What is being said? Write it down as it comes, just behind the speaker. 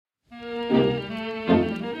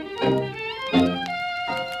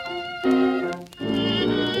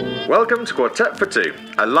Welcome to Quartet for Two,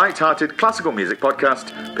 a light-hearted classical music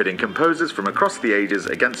podcast pitting composers from across the ages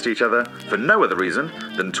against each other for no other reason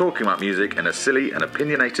than talking about music in a silly and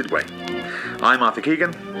opinionated way. I'm Arthur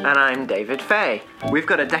Keegan. And I'm David Fay. We've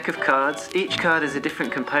got a deck of cards. Each card is a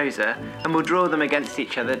different composer, and we'll draw them against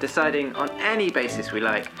each other, deciding on any basis we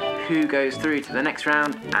like who goes through to the next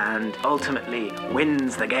round and ultimately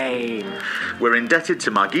wins the game. We're indebted to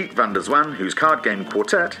Margit van der Zwan, whose card game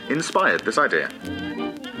Quartet inspired this idea.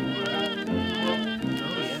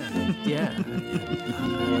 Yeah.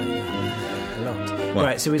 A lot. Well,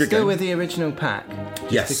 right, so we're still with the original pack.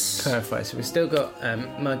 Yes. Just to clarify, so we've still got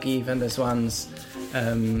Margit van der Zwan's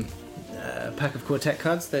pack of quartet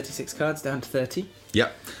cards, 36 cards down to 30.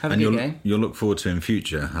 Yep. Have a good game. You'll look forward to in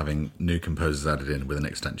future having new composers added in with an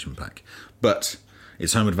extension pack. But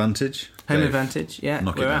it's home advantage. Home Dave, advantage, yeah.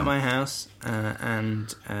 knock it We're at down. my house,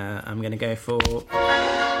 and I'm going to go for...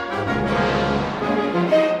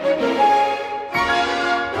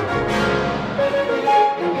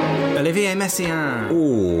 Olivier Messiaen.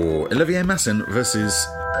 Oh, Olivier Messiaen versus...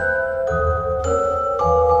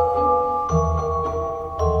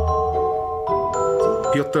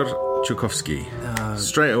 Piotr Tchaikovsky.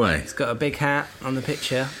 Straight away. He's got a big hat on the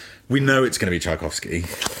picture. We know it's going to be Tchaikovsky,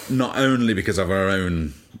 not only because of our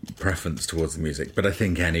own preference towards the music, but I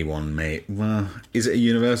think anyone may... Well, is it a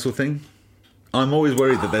universal thing? I'm always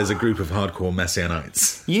worried that there's a group of hardcore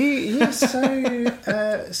Messianites. You're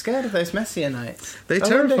so scared of those Messianites. They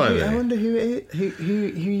terrify me. I wonder who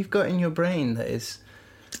you've got in your brain that is...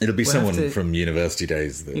 It'll be someone from university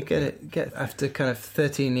days. That, you get after kind of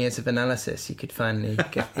 13 years of analysis, you could finally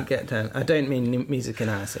get down. I don't mean music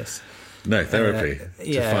analysis. No, therapy.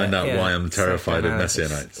 To find out why I'm terrified of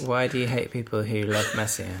Messianites. Why do you hate people who love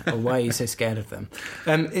Messiaen? Or why are you so scared of them?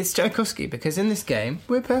 It's Tchaikovsky, because in this game,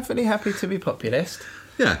 we're perfectly happy to be populist.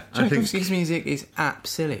 Yeah, I think... Tchaikovsky's music is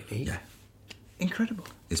absolutely incredible.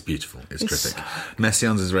 It's beautiful. It's terrific.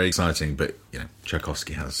 Messiaen's is very exciting, but,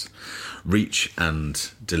 Tchaikovsky has reach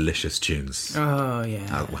and delicious tunes. Oh, yeah.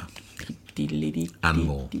 Oh, wow. And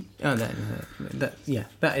more. Oh,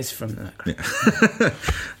 that is from that. Yeah.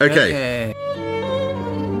 Okay.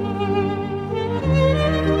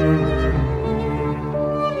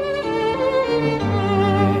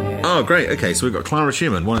 Oh, great. Okay, so we've got Clara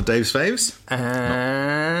Schumann, one of Dave's faves.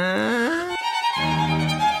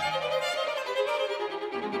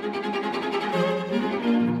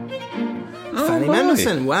 Fanny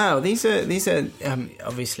Mendelssohn. Wow, these are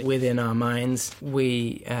obviously within our minds.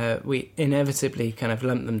 We inevitably kind of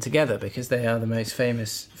lump them together because they are the most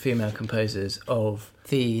famous female composers of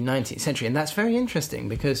the 19th century, and that's very interesting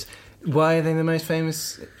because why are they the most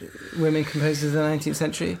famous women composers of the 19th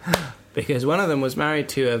century? Because one of them was married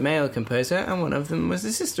to a male composer, and one of them was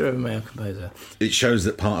the sister of a male composer. It shows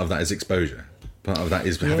that part of that is exposure. Part of that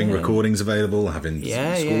is having recordings available, having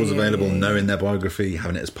scores available, knowing their biography,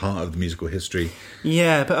 having it as part of the musical history.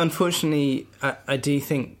 Yeah, but unfortunately, I do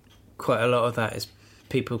think quite a lot of that is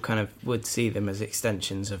people kind of would see them as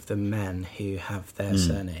extensions of the men who have their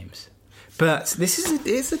surnames. But this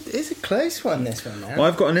is a close one, this one now. Well,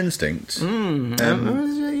 I've got an instinct.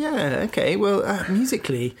 Okay. Well,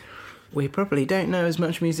 musically... we probably don't know as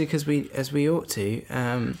much music as we ought to.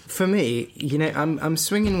 For me, I'm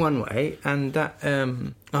swinging one way, and that.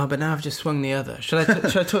 But now I've just swung the other. Should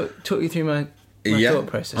I talk you through my thought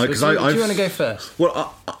process? Do you want to go first?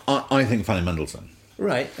 Well, I think Fanny Mendelssohn.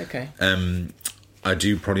 Right. Okay. I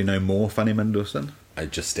do probably know more Fanny Mendelssohn.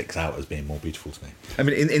 It just sticks out as being more beautiful to me. I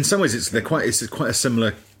mean, in some ways, it's quite a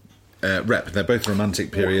similar. Rep. They're both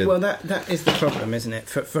romantic period. Well, that is the problem, isn't it?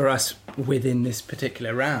 For us within this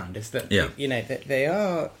particular round, is that they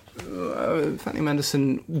are. Fanny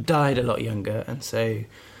Mendelssohn died a lot younger, and so.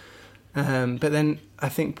 But then I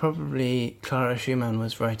think probably Clara Schumann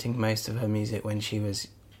was writing most of her music when she was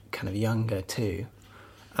kind of younger too.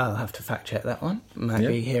 I'll have to fact check that one. Might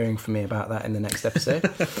be hearing from me about that in the next episode.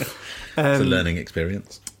 It's a learning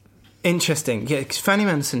experience. Interesting, yeah. Because Fanny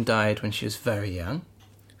Mendelssohn died when she was very young.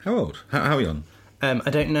 How old? How young? I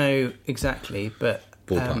don't know exactly, but...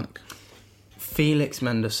 Ballpark. Felix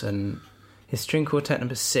Mendelssohn, his string quartet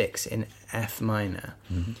number 6 in F minor,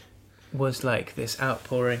 was like this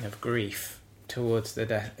outpouring of grief towards the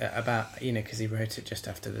death, because he wrote it just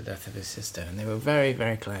after the death of his sister, and they were very,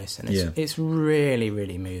 very close, and it's really,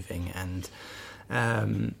 really moving, and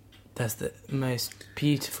there's the most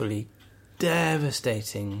beautifully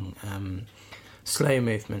devastating... slow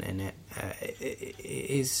movement in it. It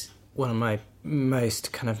is one of my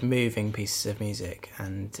most kind of moving pieces of music,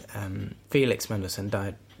 and Felix Mendelssohn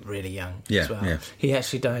died really young Yeah, as well. yeah. He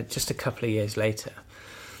actually died just a couple of years later.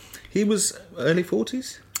 He was early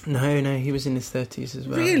 40s? No, he was in his 30s as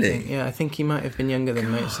well. Really? I think he might have been younger than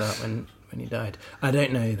Mozart when he died. I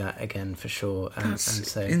don't know that again for sure. That's and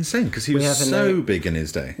so insane, because he was so big in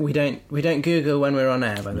his day. We don't Google when we're on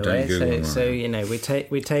air, by the way. So you know, we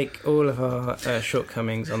take all of our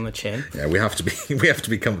shortcomings on the chin. Yeah, we have to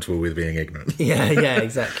be comfortable with being ignorant. Yeah,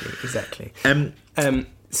 exactly.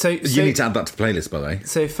 So you need to add that to the playlist, by the way.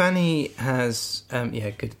 So Fanny has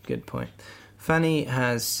good point. Fanny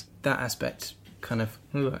has that aspect kind of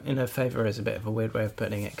in her favour is a bit of a weird way of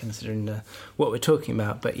putting it, considering what we're talking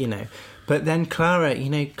about. But then Clara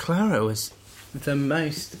was the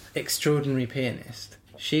most extraordinary pianist.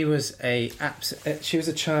 She was a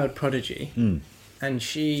child prodigy, and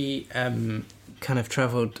she kind of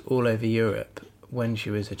travelled all over Europe when she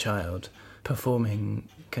was a child, performing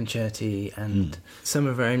concerti and some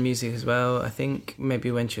of her own music as well. I think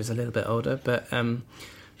maybe when she was a little bit older, but.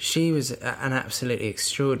 She was an absolutely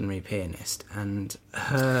extraordinary pianist, and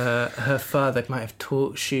her father might have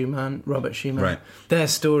taught Robert Schumann. Right. Their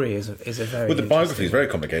story is a very well. The biography is very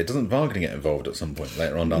complicated. Doesn't Wagner get involved at some point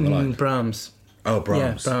later on down the line? Brahms. Oh,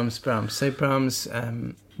 Brahms. Yeah, Brahms. So Brahms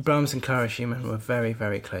and Clara Schumann were very,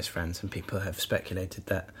 very close friends, and people have speculated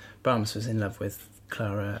that Brahms was in love with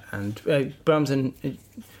Clara, and Brahms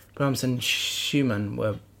and Schumann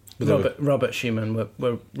were. Robert Schumann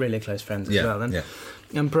were really close friends as well.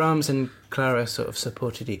 And Brahms and Clara sort of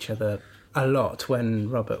supported each other a lot when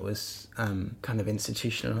Robert was kind of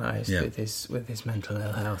institutionalised with his mental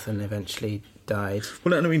ill health and eventually died.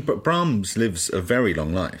 Well, I mean, but Brahms lives a very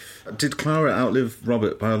long life. Did Clara outlive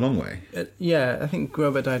Robert by a long way? I think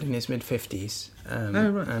Robert died in his mid-50s.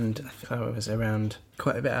 Right. And Clara was around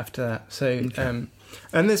quite a bit after that. So,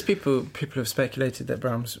 and there's people have speculated that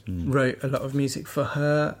Brahms wrote a lot of music for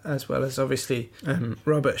her, as well as obviously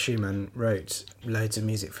Robert Schumann wrote loads of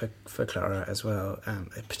music for Clara as well.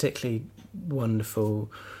 A particularly wonderful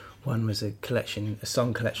one was a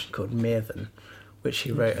song collection called Märchen, which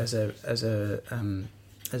he wrote as a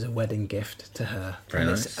wedding gift to her. Very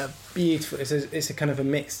nice. It's a beautiful. It's a kind of a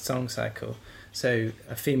mixed song cycle. So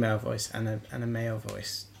a female voice and a male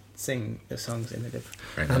voice sing the songs in a different.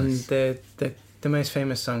 Very nice. And the most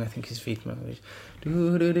famous song I think is Wiedmer, which. I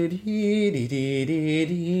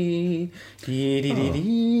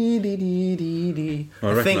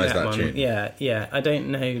recognise that tune. Yeah. I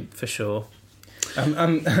don't know for sure.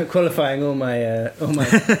 I'm qualifying all my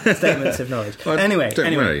statements of knowledge. Well, anyway,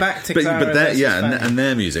 worry. Back to Clara versus Fanny. and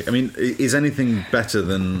their music. I mean, is anything better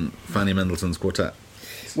than Fanny Mendelssohn's quartet?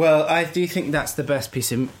 Well, I do think that's the best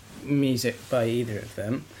piece of music by either of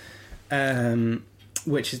them.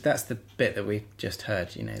 That's the bit that we just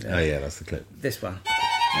heard. You know. That's the clip. This one.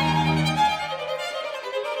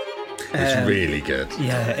 It's really good.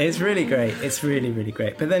 Yeah, it's really great. It's really, really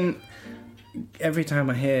great. But then every time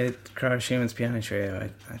I hear Clara Schumann's piano trio,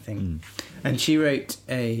 I think... And she wrote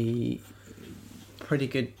a pretty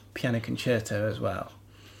good piano concerto as well.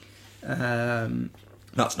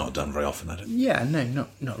 That's not done very often, I don't think. Yeah, no,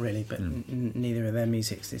 not really, but neither of their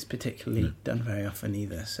musics is particularly done very often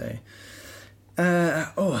either, so...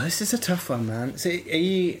 this is a tough one, man. So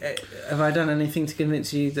have I done anything to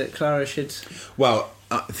convince you that Clara should... Well,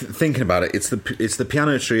 thinking about it, it's the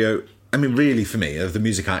piano trio... I mean, really, for me, of the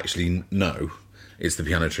music I actually know, it's the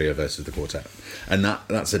piano trio versus the quartet. And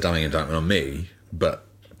that's a damning indictment on me, but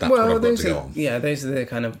that's what I've got to go on. Yeah, those are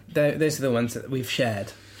the ones that we've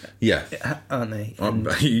shared. Yeah. Aren't they?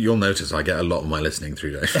 You'll notice I get a lot of my listening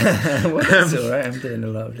through Dave. Well, that's all right. I'm doing a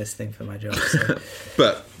lot of listening for my job. So.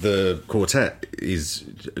 But the quartet is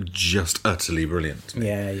just utterly brilliant.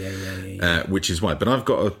 Yeah. Which is why. But I've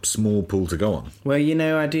got a small pool to go on. Well, you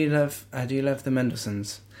know, I do love the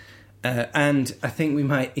Mendelssohns. And I think we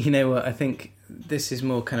might, you know what, I think this is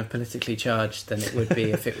more kind of politically charged than it would be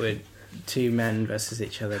if it were two men versus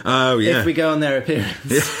each other. Oh, yeah. If we go on their appearance.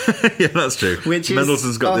 Yeah, that's true. Which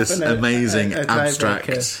Mendelssohn's got this amazing a abstract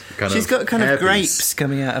kind of She's got kind of hairpiece. Grapes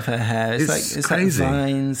coming out of her hair. It's like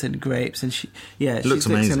vines and grapes, and she looks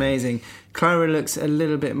amazing. Clara looks a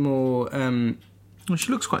little bit more... well,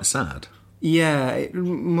 she looks quite sad. Yeah,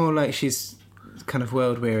 more like she's kind of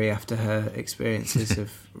world weary after her experiences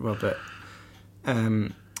of Robert,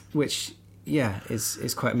 which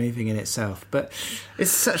is quite moving in itself, but it's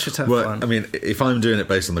such a tough one. I mean, if I'm doing it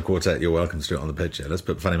based on the quartet, you're welcome to do it on the pitch. Let's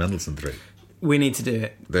put Fanny Mendelssohn through. We need to do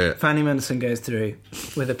it. Fanny Mendelssohn goes through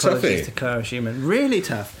with apologies to Clara Schumann. Really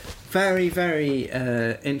tough. Very, very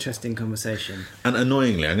interesting conversation. And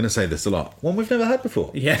annoyingly, I'm going to say this a lot. One we've never had before.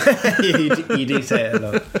 Yeah, you do say it a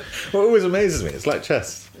lot. What always amazes me, it's like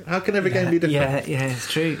chess. How can every game be different? Yeah, it's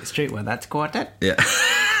true. Well, that's quartet. Yeah.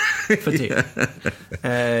 for two.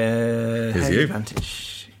 Heavy you.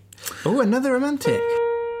 advantage. Oh, another romantic.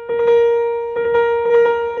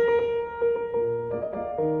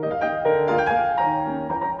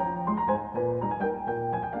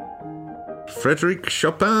 Frédéric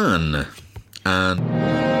Chopin. And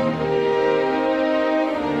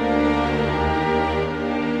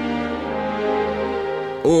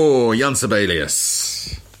Jan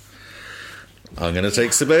Sibelius. I'm going to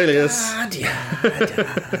take Sibelius.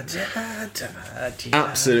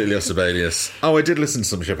 Absolutely a Sibelius. Oh, I did listen to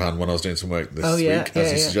some Chopin when I was doing some work this week,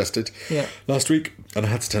 as you suggested last week, and I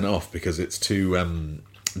had to turn it off because it's too...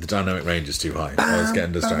 the dynamic range is too high. I was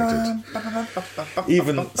getting distracted.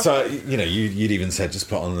 Even so, you'd even said just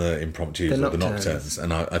put on the impromptus or the nocturnes,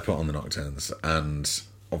 and I put on the nocturnes, and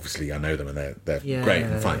obviously I know them and they're great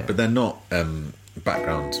and fine, but they're not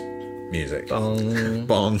background music.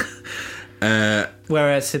 Bong.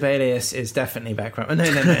 Whereas Sibelius is definitely background. No,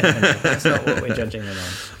 that's not what we're judging them on.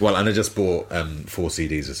 Well, and I just bought 4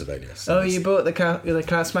 CDs of Sibelius. Oh, you bought the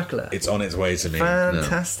Klaus Mackler? It's on its way to me.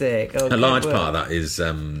 Fantastic. A large part of that is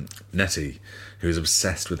Nettie, who is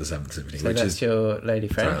obsessed with the 7th Symphony. So that's your lady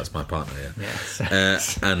friend? Sorry, that's my partner,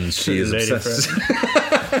 Yes. And she is obsessed.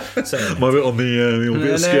 Sorry. My bit on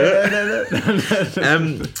the skirt.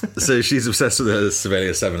 So she's obsessed with the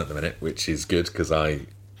Sibelius 7 at the minute, which is good because I...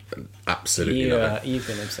 absolutely love it. You've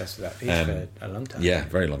been obsessed with that piece for a long time. Yeah,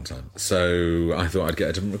 very long time. So I thought I'd get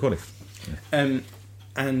a different recording. So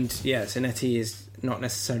Nettie is not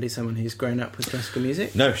necessarily someone who's grown up with classical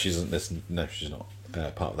music. No, she doesn't listen. No, she's not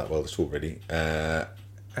part of that world at all, really. So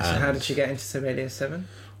how did she get into Sibelius 7?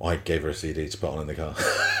 I gave her a CD to put on in the car.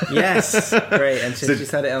 Yes, great. And so she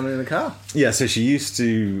had it on in the car? Yeah, so she used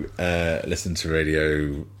to listen to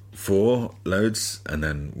Radio 4 loads, and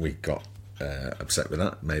then we got upset with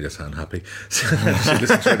that, made us unhappy. So she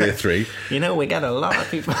listened to Radio 3. We get a lot of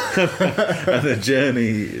people. And the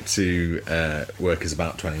journey to work is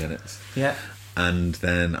about 20 minutes. Yeah. And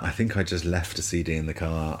then I think I just left a CD in the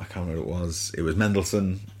car. I can't remember what it was. It was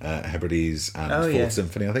Mendelssohn, Hebrides, and Fourth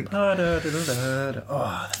Symphony, I think. The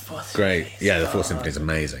Fourth Great. Symphony. Yeah, the Fourth Symphony is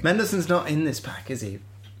amazing. Mendelssohn's not in this pack, is he?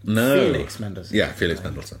 No. Felix Mendelssohn. Yeah, Felix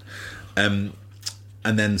Mendelssohn.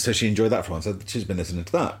 And then, so she enjoyed that for once. So she's been listening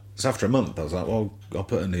to that. So after a month, I was like, well, I'll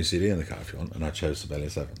put a new CD in the car if you want. And I chose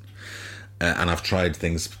Sibelius 7. And I've tried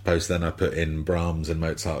things post then. I put in Brahms and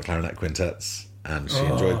Mozart clarinet quintets, and she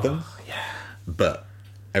enjoyed them. Yeah. But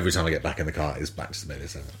every time I get back in the car, it's back to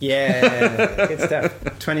Sibelius 7. Yeah, good stuff.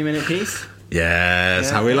 20-minute piece? Yes,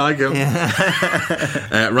 how we like them.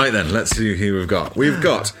 Yeah. Right then, let's see who we've got. We've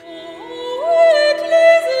got...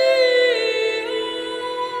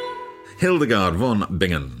 Hildegard von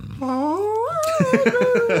Bingen.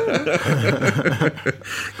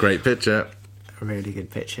 Great picture. Really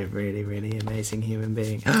good picture. Really, really amazing human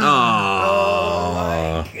being. Oh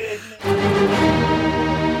my goodness.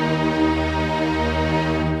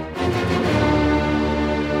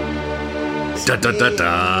 Da da da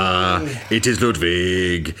da. It is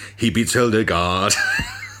Ludwig. He beats Hildegard.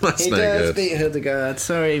 That's he no does good. beat Hildegard.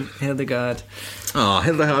 Sorry, Hildegard. Oh,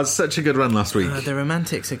 Hildegard's such a good run last week. The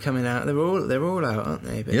Romantics are coming out. They're all out, aren't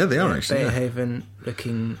they? But yeah, they are actually. Beethoven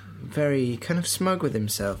looking very kind of smug with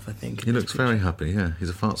himself, I think. He looks very happy, yeah. He's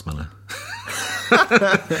a fart smeller.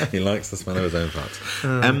 He likes the smell of his own farts.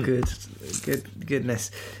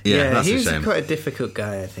 Goodness. Yeah, that's he a was shame. quite a difficult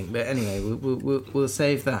guy, I think. But anyway, we'll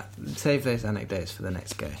save those anecdotes for the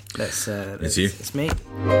next guy. It's you. It's me.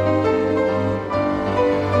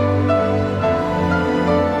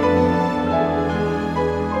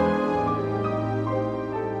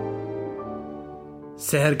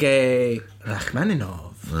 Sergei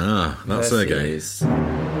Rachmaninoff. Ah, that's Sergei.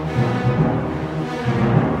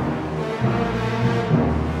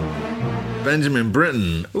 Benjamin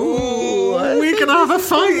Britten. Ooh, we're going to have a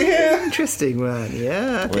fight here. Interesting one,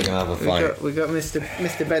 yeah. We're going to have a fight. We've got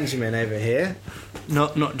Mr. Benjamin over here.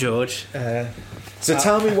 Not George. So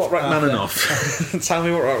tell me what Rachmaninoff... tell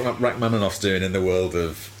me what Rachmaninoff's doing in the world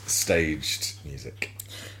of staged music.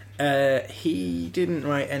 He didn't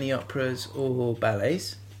write any operas or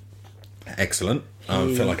ballets. Excellent.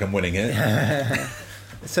 I feel like I'm winning here.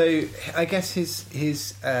 So I guess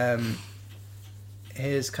his kind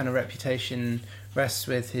of reputation rests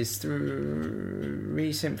with his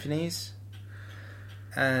 3 symphonies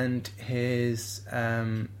and his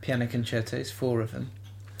piano concertos, 4 of them.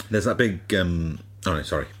 There's that big... oh no,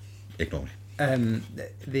 sorry. Ignore me.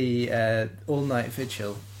 The all-night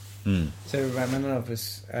vigil. Mm. So Rachmaninoff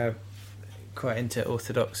was quite into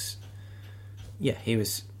Orthodox. Yeah, he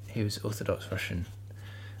was Orthodox Russian,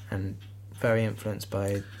 and very influenced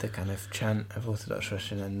by the kind of chant of Orthodox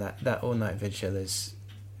Russian. And that all-night vigil is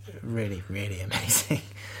really, really amazing.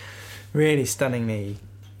 Really stunningly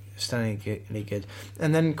good.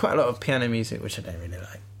 And then quite a lot of piano music, which I don't really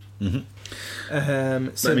like.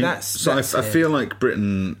 So I feel like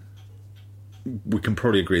Britain, we can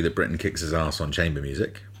probably agree that Britain kicks his ass on chamber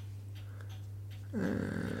music.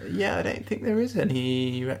 Yeah, I don't think there is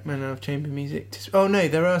any Rachmaninoff chamber music. Oh no,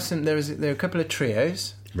 there are a couple of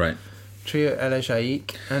trios. Right. Trio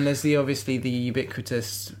Elegiaque, and there's obviously the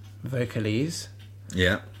ubiquitous Vocalise.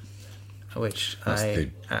 Yeah. Which That's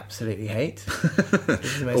I absolutely hate.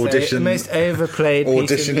 The most overplayed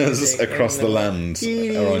auditioners across the land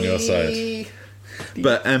are on your side.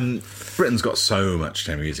 But Britain's got so much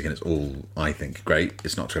chamber music, and it's all, I think, great.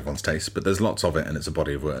 It's not to everyone's taste, but there's lots of it, and it's a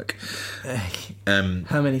body of work.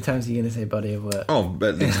 How many times are you going to say body of work? Oh,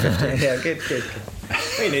 at least 50. Yeah, good.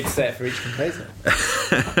 We need to say it for each composer.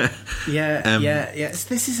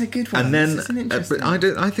 This is a good one. And then, this is an interesting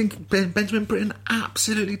I think Benjamin Britten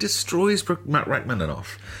absolutely destroys Mac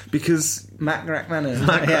Rachmaninoff because Mac Rachmaninoff.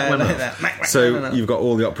 I like that. So you've got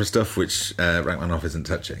all the opera stuff which Rachmaninoff isn't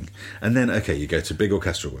touching, and then you go to big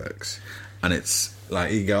orchestral works, and it's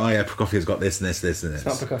like you go, Prokofiev's got this and this and this.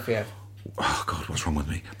 It's not Prokofiev. Oh God, what's wrong with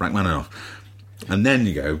me? Rachmaninoff. And then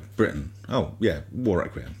you go Britain. Oh yeah, War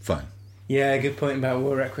Requiem, fine. Yeah, good point about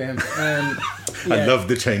War Requiem. I love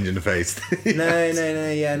the change in the face.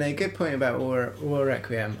 No, good point about War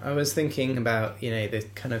Requiem. I was thinking about, the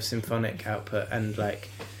kind of symphonic output and like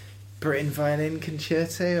Britain Violin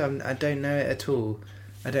Concerto. I don't know it at all.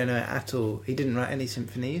 He didn't write any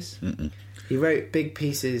symphonies. Mm-mm. He wrote big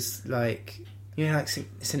pieces like, like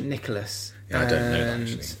St. Nicholas. Yeah, I don't know that,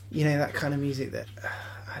 actually. That kind of music that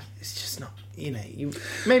it's just not.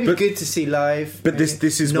 Maybe good to see live. But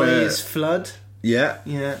this is where Flood. Yeah.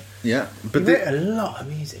 But he wrote a lot of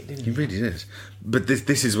music, didn't he? He really did. But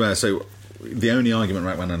this is where the only argument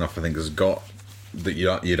Rachmaninoff I think has got that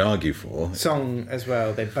you'd argue for song as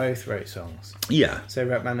well. They both wrote songs. Yeah. So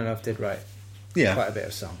Rachmaninoff did write quite a bit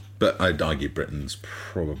of song. But I'd argue Britain's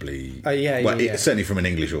probably certainly from an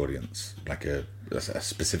English audience, like a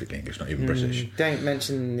specifically English, not even British. Don't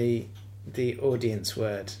mention the audience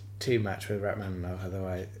word too much with Rachmaninoff,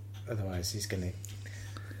 otherwise he's going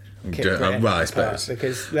to kick Britain I suppose.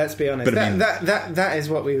 Because let's be honest, that is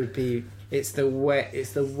what we would be. It's the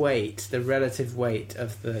weight, the relative weight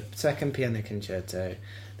of the second piano concerto,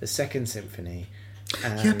 the second symphony.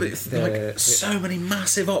 But it's so many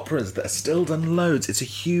massive operas that are still done loads. It's a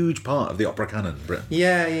huge part of the opera canon in Britain.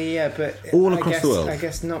 Yeah, but all across the world. I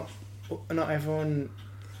guess not everyone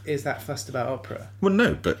is that fussed about opera. Well,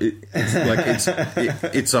 no, but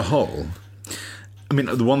it's a whole. I mean,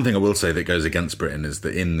 the one thing I will say that goes against Britain is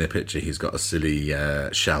that in the picture he's got a silly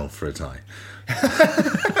shell for a tie.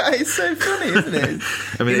 It's so funny, isn't it?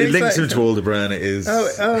 I mean, it links him to Aldebaran. It is.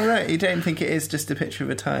 Oh, right. You don't think it is just a picture of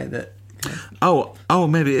a tie that? Oh,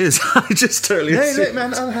 maybe it is. I just totally. No, look,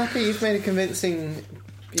 man, I'm happy you've made a convincing.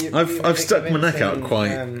 I've stuck my neck out quite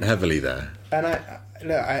heavily there. And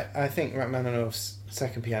I think Rachmaninoff's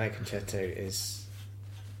second piano concerto is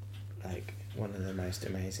like one of the most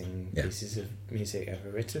amazing pieces of music ever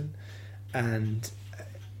written, and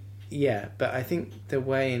but I think the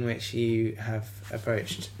way in which you have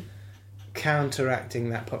approached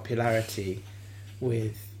counteracting that popularity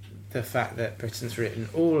with the fact that Britain's written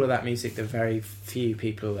all of that music that very few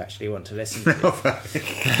people actually want to listen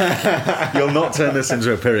to. You'll not turn this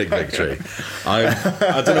into a Pyrrhic victory.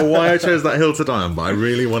 I don't know why I chose that hill to die on, but I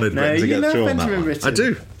really wanted Britain to get through on that one. Britain. I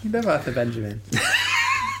do. You love Arthur Benjamin.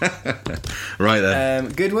 Right then.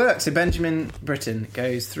 Good work. So Benjamin Britten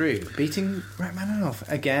goes through, beating Rachmaninoff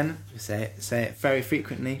again. Say it very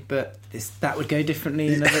frequently, but that would go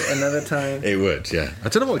differently another time. It would, yeah. I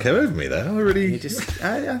don't know what came over me there.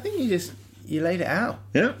 I think you laid it out.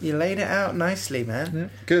 Yeah, you laid it out nicely, man. Yeah,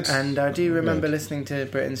 good. And I do remember listening to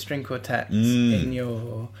Britain's string quartets in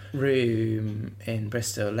your room in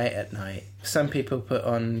Bristol late at night. Some people put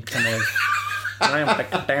on kind of.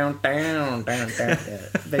 down.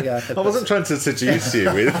 Big Arthur. I wasn't trying to seduce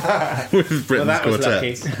you with Britain's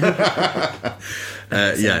quartets.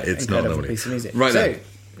 It's not normally. Piece of music. Right then.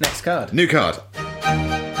 Next card. New card.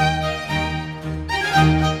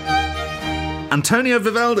 Antonio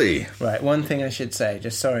Vivaldi. Right. One thing I should say.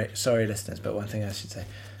 Just sorry, listeners, but one thing I should say.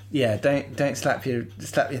 Yeah, don't slap your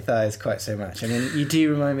thighs quite so much. I mean, you do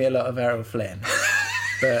remind me a lot of Errol Flynn.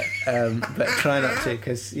 But try not to,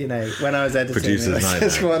 because when I was editing,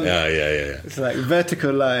 Producer's one. Yeah. It's like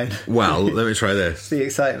vertical line. Well, let me try this. The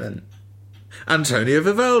excitement. Antonio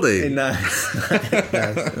Vivaldi. Nice.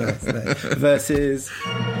 Versus.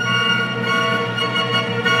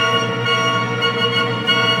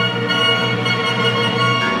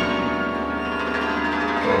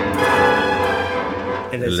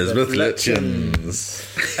 Elizabeth Lutchens.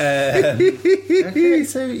 Okay,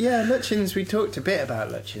 so yeah, Lutchens. We talked a bit about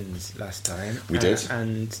Lutchens last time. We did,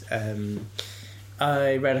 and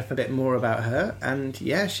I read up a bit more about her, and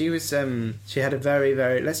yeah, she was. She had a very,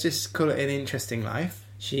 very, let's just call it an interesting life.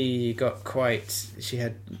 She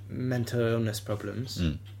had mental illness problems,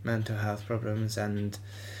 mental health problems, and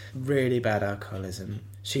really bad alcoholism.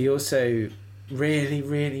 She also really,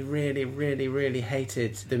 really, really, really, really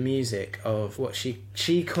hated the music of what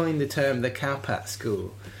she coined the term the Cowpat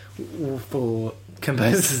school for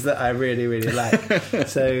composers that I really, really like.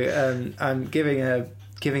 So I'm giving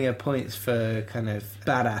her points for kind of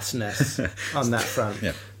badassness on that front.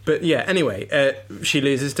 Yeah. But yeah, anyway, she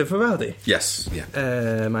loses to Vivaldi. Yes,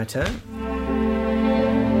 yeah. My turn.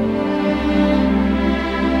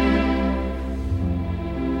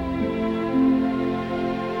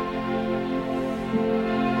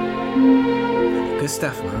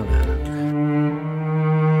 Gustav Mahler.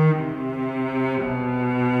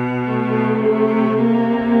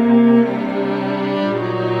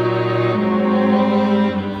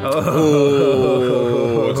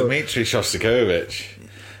 Oh, Dmitri Shostakovich.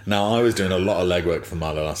 Now, I was doing a lot of legwork for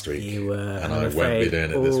Mahler last week. You were, and I won't be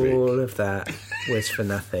doing it this week. All of that was for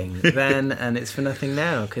nothing then, and it's for nothing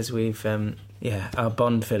now, because we've, our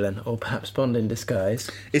Bond villain, or perhaps Bond in disguise.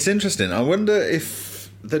 It's interesting. I wonder if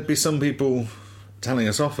there'd be some people telling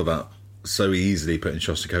us off about so easily putting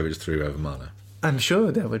Shostakovich through over Mahler. I'm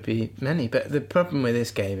sure there would be many, but the problem with this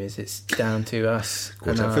game is it's down to us.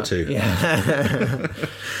 Quartet for two. Yeah.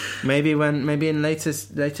 maybe in later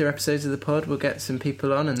episodes of the pod we'll get some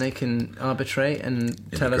people on and they can arbitrate and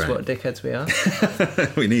tell us what dickheads we are.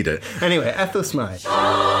 We need it. Anyway, Ethel Smythe.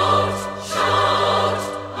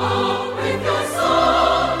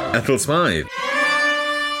 Ethel Smythe.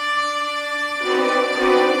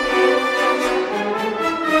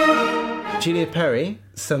 Julia Perry,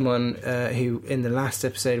 someone who in the last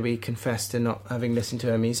episode we confessed to not having listened to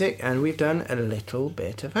her music, and we've done a little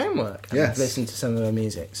bit of homework. Yes. I've listened to some of her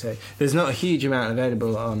music, so there's not a huge amount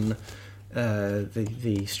available on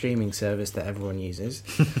the streaming service that everyone uses.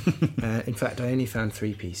 In fact, I only found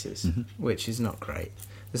 3 pieces, which is not great.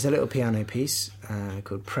 There's a little piano piece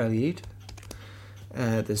called Prelude.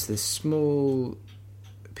 There's this small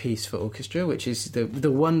piece for orchestra, which is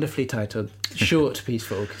the wonderfully titled Short Piece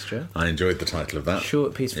for Orchestra. I enjoyed the title of that.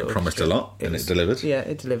 Short Piece for Orchestra. It promised a lot, and it delivered. Yeah,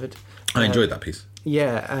 it delivered. I enjoyed that piece.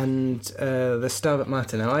 Yeah, and the Stabat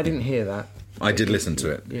Mater. Now, I didn't hear that. I did listen to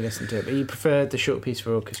it. You listened to it, but you preferred the Short Piece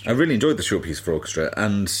for Orchestra. I really enjoyed the Short Piece for Orchestra,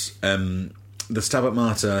 and the Stabat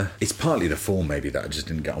Mater, it's partly the form maybe that I just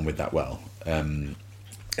didn't get on with that well.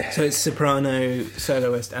 So it's soprano,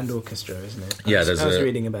 soloist, and orchestra, isn't it? Yeah, I was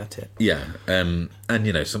reading about it. Yeah, and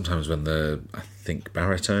sometimes when I think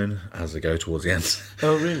baritone has a go towards the end.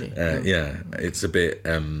 Oh, really? Yeah, it's a bit.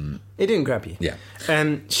 It didn't grab you. Yeah.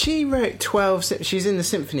 She wrote 12. She's in the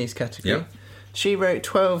symphonies category. Yeah. She wrote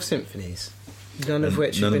 12 symphonies, none of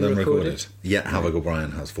which have been recorded. Yet Havok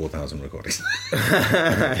O'Brien has 4,000 recordings. Yeah.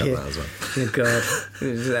 That as well. Oh God,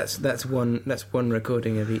 that's one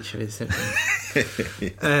recording of each of his symphonies.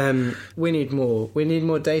 We need more. We need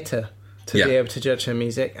more data to be able to judge her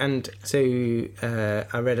music. And so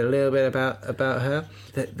I read a little bit about her.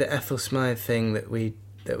 The Ethel Smythe thing that we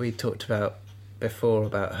talked about before,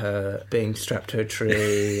 about her being strapped to a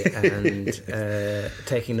tree and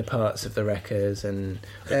taking the parts of the wreckers. And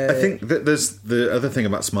I think that there's the other thing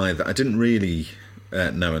about Smythe that I didn't really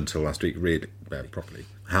know until last week, really properly,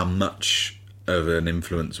 how much of an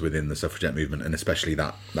influence within the suffragette movement, and especially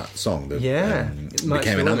that song that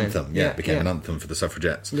became an anthem. Became an anthem for the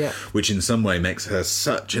suffragettes. Yeah. Which in some way makes her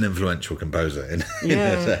such an influential composer in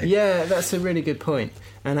her day. Yeah, that's a really good point.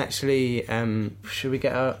 And actually, should we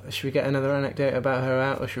get another anecdote about her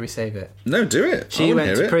out, or should we save it? No, do it. She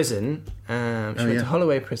went to prison. She went to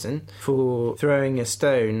Holloway Prison for throwing a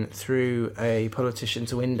stone through a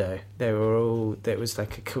politician's window. There was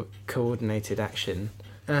like a coordinated action.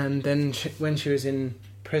 And then when she was in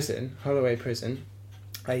prison, Holloway Prison,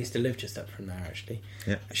 I used to live just up from there actually.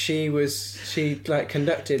 Yeah. She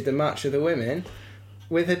conducted the March of the Women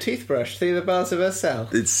with a toothbrush through the bars of her cell.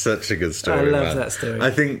 It's such a good story. I love that story.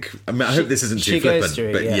 I hope this isn't too flippant, goes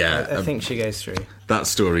through, but I think she goes through. That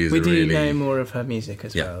story is we really... do know more of her music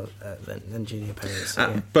as well than Julia Perry.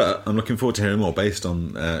 So, but I'm looking forward to hearing more based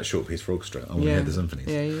on Short Piece for Orchestra. I want to hear the symphonies.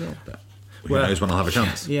 Yeah. But who knows when I'll have a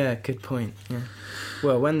chance. Yeah, good point. Yeah.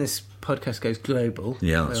 Well, when this podcast goes global...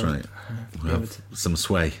 Yeah, that's right. We'll have some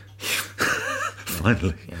sway.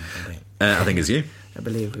 Finally. Yeah, I think it's you. I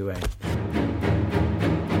believe we won't.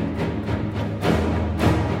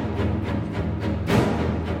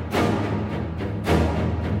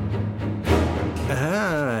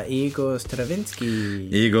 Igor Stravinsky.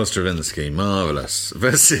 Igor Stravinsky, marvellous.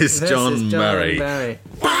 Versus John Barry.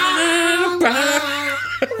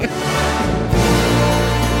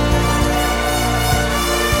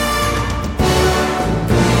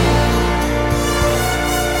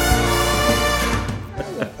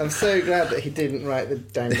 I'm so glad that he didn't write the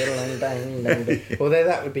dang dang dang dang. Although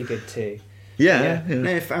that would be good too. Yeah.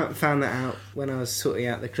 No, I found that out when I was sorting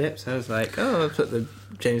out the clips. I was like, oh, I'll put the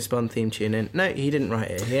James Bond theme tune in. No, he didn't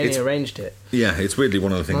write it. He only arranged it. Yeah, it's weirdly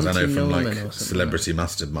one of the things Monty I know from Norman like Celebrity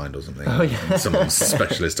Mastermind or something. Oh, yeah. Someone's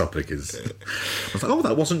specialist topic is. I was like, oh,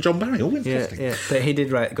 that wasn't John Barry. Oh, interesting. Yeah, but he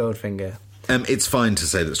did write Goldfinger. It's fine to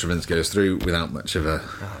say that Stravinsky goes through without much of a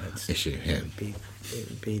issue here. It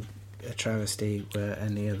would be a travesty were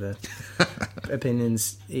any other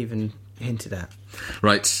opinions even hinted at.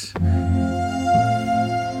 Right.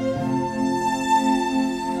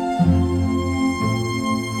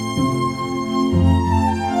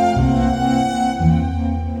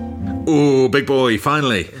 Ooh, big boy,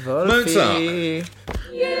 finally. Mozart.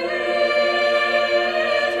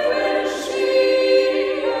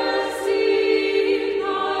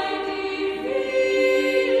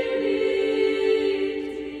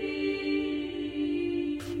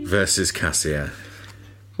 Versus Cassia.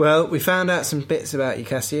 Well, we found out some bits about you,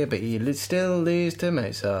 Cassia, but you still lose to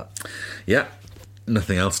Mozart. Yeah.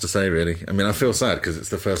 Nothing else to say, really. I mean, I feel sad because it's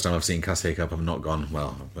the first time I've seen Cassia Cup. I've not gone,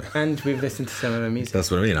 well... And we've listened to some of her music.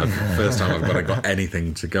 That's what I mean. First time I've got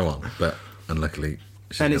anything to go on. But unluckily...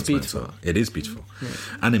 And it's beautiful. Mozart. It is beautiful. Yeah.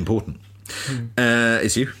 And important.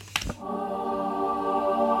 It's you.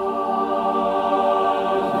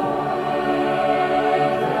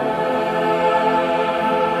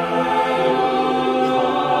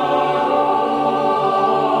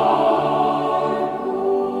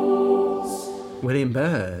 William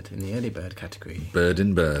Byrd in the early Byrd category. Bird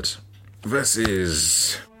in Bird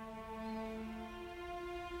versus...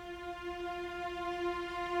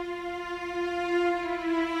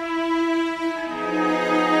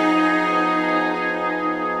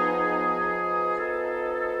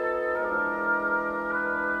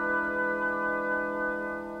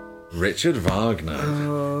 Richard Wagner.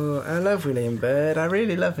 Oh, I love William Byrd. I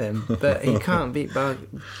really love him. But he can't beat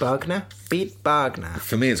Wagner. Beat Wagner.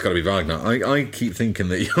 For me, it's got to be Wagner. I keep thinking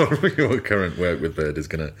that your current work with Byrd is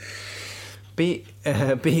going to... Beat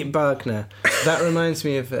Wagner. That reminds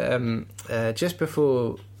me of just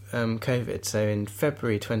before COVID, so in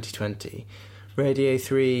February 2020, Radio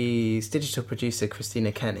 3's digital producer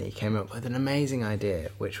Christina Kenny came up with an amazing idea,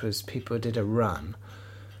 which was people did a run.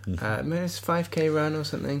 Maybe it was a 5k run or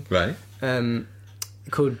something. Right.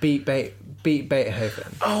 Called Beat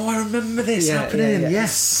Beethoven. Oh, I remember this happening. Yes.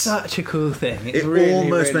 It's such a cool thing. It's it really,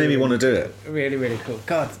 almost really, made me want to do it. Really, really cool.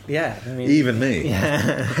 God, yeah. I mean, even me.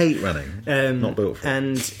 Yeah. I hate running. Not built for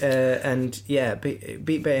it. And yeah, Beat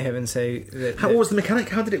Beethoven. So what was the mechanic?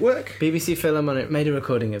 How did it work? BBC Philharmonic made a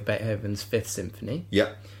recording of Beethoven's Fifth Symphony.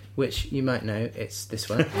 Yep. Which you might know. It's this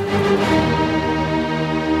one.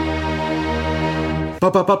 Ba,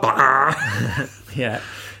 ba, ba, ba. Yeah.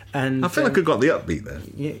 And I feel like I got the upbeat there.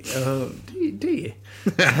 Yeah, do you?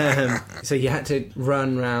 So you had to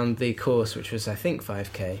run round the course, which was I think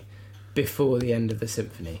 5k, before the end of the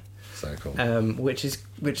symphony. So cool. Which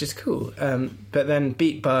is cool. But then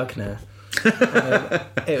Beat Wagner,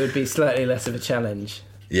 it would be slightly less of a challenge.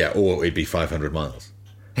 Yeah, or it'd be 500 miles.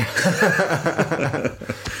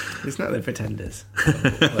 It's not the Pretenders. Who are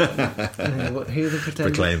the Pretenders?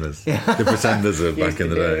 Proclaimers. Yeah. The Pretenders are back in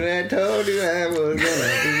the day. I told you I was gonna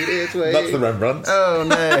be this way. That's the Rembrandts. Oh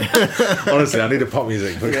no! Honestly, I need a pop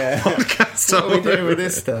music podcast. What are we doing with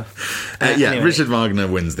this stuff? Anyway. Richard Wagner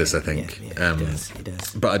wins this, I think. Yeah, he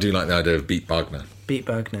does. But I do like the idea of Beat Wagner. Beat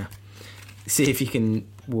Wagner. See if you can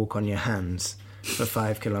walk on your hands for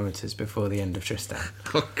 5 kilometres before the end of Tristan.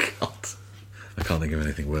 Oh God. I can't think of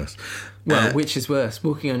anything worse. Well, which is worse,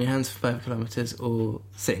 walking on your hands for 5 kilometres or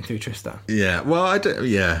sitting through Tristan? Yeah, well,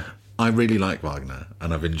 I really like Wagner,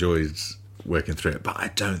 and I've enjoyed working through it, but I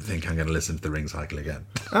don't think I'm going to listen to the Ring Cycle again.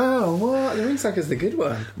 Oh, what? The Ring Cycle's the good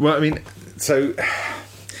one. Well, I mean, so...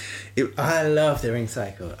 I love the Ring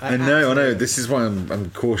Cycle. I know. This is why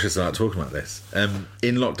I'm cautious about talking about this.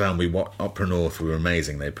 In lockdown, Opera North were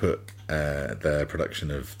amazing. They put their production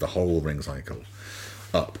of the whole Ring Cycle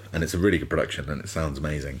up, and it's a really good production, and it sounds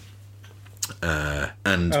amazing.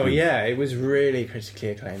 It was really critically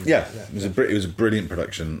acclaimed. Yeah, it was a brilliant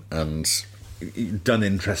production, and done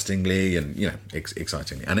interestingly and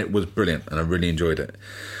excitingly, and it was brilliant, and I really enjoyed it.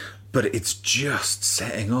 But it's just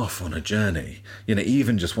setting off on a journey.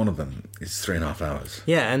 Even just one of them is 3.5 hours.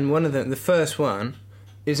 Yeah, and one of them, the first one,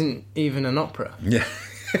 isn't even an opera. Yeah.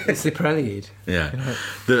 It's the prelude. Yeah,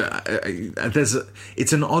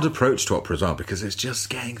 it's an odd approach to opera as well because it's just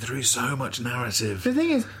getting through so much narrative. The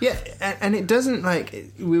thing is, and it doesn't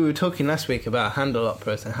like we were talking last week about Handel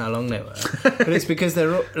operas and how long they were, but it's because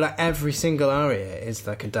they're all, like every single aria is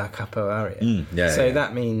like a da capo aria.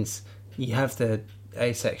 That means you have the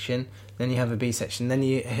A section, then you have a B section, then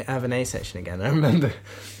you have an A section again. I remember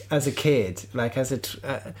as a kid, like I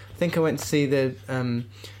think I went to see the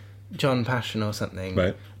John Passion or something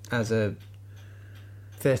as a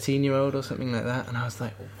 13-year-old or something like that, and I was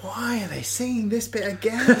like, why are they singing this bit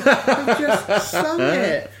again? They've just sung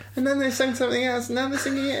it, and then they sang something else, and now they're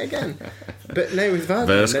singing it again. But no, with Wagner,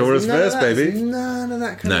 verse, chorus, verse, baby. None of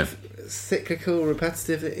that kind of cyclical,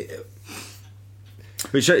 repetitive.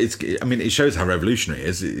 It shows how revolutionary it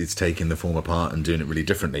is. It's taking the form apart and doing it really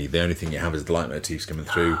differently. The only thing you have is the leitmotifs coming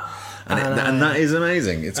through, and that is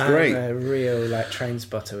amazing. It's great. I'm a real train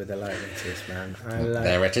spotter with the leitmotifs, man.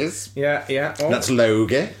 There it is. Yeah. Oh. That's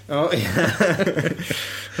Loge. Oh, yeah.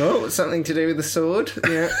 Oh, something to do with the sword.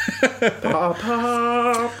 Yeah.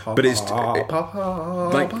 But it's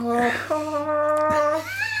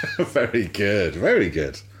very good. Very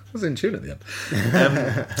good. I was in tune at the end.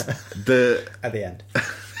 At the end.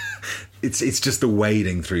 It's just the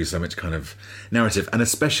wading through so much kind of narrative, and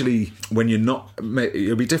especially when you're not,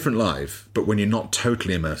 it'll be different live, but when you're not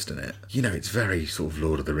totally immersed in it, it's very sort of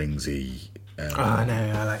Lord of the Ringsy. I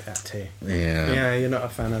know, I like that too. Yeah. Yeah, you're not a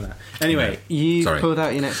fan of that. Anyway, you pulled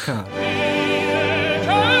out your next card.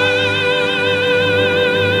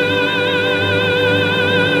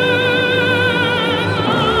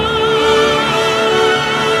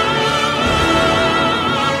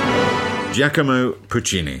 Giacomo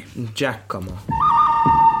Puccini. Giacomo.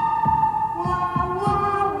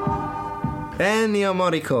 Ennio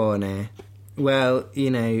Morricone. Well,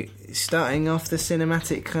 starting off the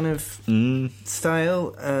cinematic kind of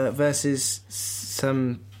style versus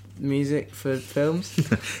some music for films.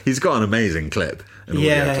 He's got an amazing clip.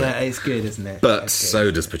 It's good, isn't it? But so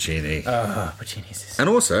does Puccini. Oh, Puccini's. And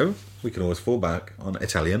also, we can always fall back on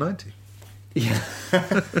Italia 90. Yeah.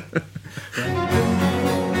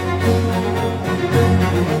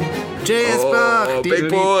 J.S. Bach! Big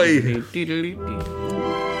boy!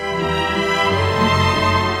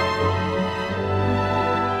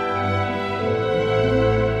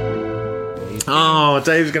 Oh,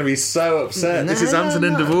 Dave's going to be so upset. This is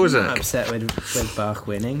Antonin Dvorak. I'm not upset with Bach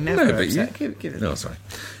winning. Never upset. No, sorry.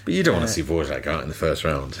 But you don't want to see Dvorak out in the first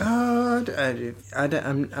round. Oh,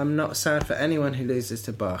 I'm not sad for anyone who loses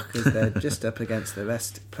to Bach because they're just up against the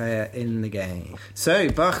best player in the game. So,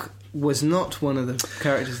 Bach was not one of the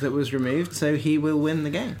characters that was removed, so he will win the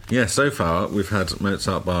game. Yeah, so far we've had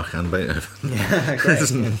Mozart, Bach and Beethoven. Yeah, great.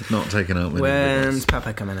 It's not taken out. When's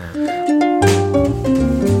Papa coming out?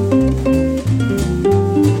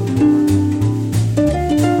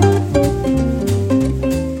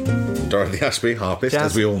 Dorothy Ashby, harpist,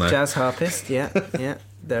 as we all know. Jazz harpist, yeah.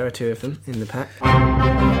 There are two of them in the pack.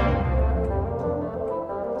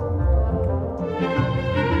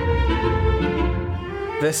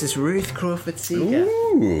 Versus Ruth Crawford Seeger.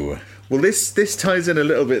 Ooh. Well, this ties in a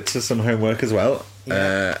little bit to some homework as well.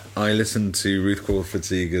 Yeah. I listened to Ruth Crawford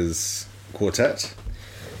Seeger's quartet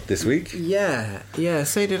this week. Yeah,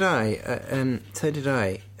 so did I.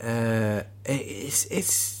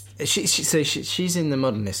 She's in the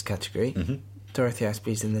modernist category. Mm-hmm. Dorothy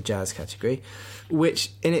Ashby's in the jazz category,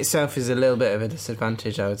 which in itself is a little bit of a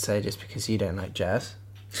disadvantage, I would say, just because you don't like jazz.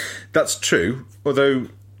 That's true. Although,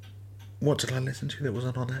 what did I listen to that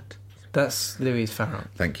wasn't on it? That's Louise Farron.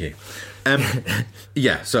 Thank you.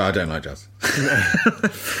 Yeah, so I don't like jazz.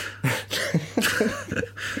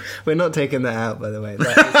 We're not taking that out, by the way.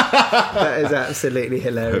 That is absolutely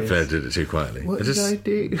hilarious. Hopefully I did it too quietly. What did I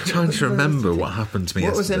do? Trying to remember what happened to me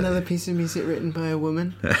yesterday. What was another piece of music written by a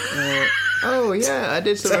woman? I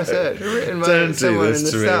did some research. Written by someone in the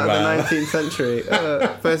start of the 19th century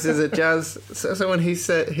versus a jazz... someone who's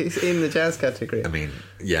in the jazz category. I mean,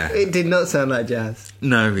 yeah. It did not sound like jazz.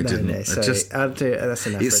 No, it didn't. No, sorry. I'll do it. That's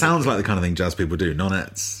enough. It sounds like the kind of thing jazz people do.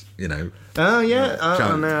 Nonettes, Oh, yeah.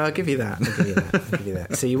 No, I'll give you that.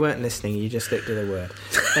 So you weren't listening, you just looked at the word.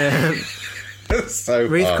 So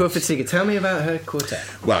Ruth Crawford Seeger, tell me about her quartet.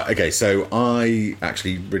 Well, okay, so I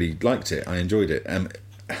actually really liked it. I enjoyed it.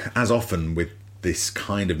 As often with this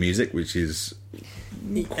kind of music, which is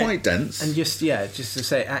quite dense. And just to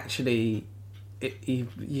say, actually,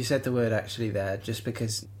 you said the word actually there, just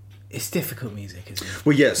because it's difficult music, isn't it?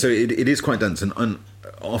 Well, yeah, so it is quite dense, and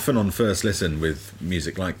often on first listen with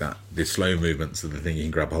music like that, the slow movements are the thing you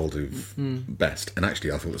can grab hold of best. And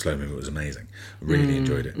actually, I thought the slow movement was amazing. Really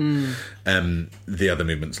enjoyed it. The other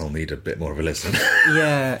movements I'll need a bit more of a listen.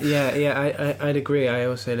 I'd agree. I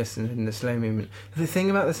also listened in the slow movement. The thing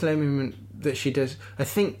about the slow movement that she does, I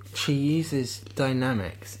think she uses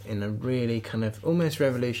dynamics in a really kind of almost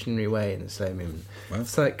revolutionary way in the slow movement. Wow.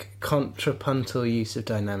 It's like contrapuntal use of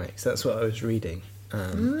dynamics. That's what I was reading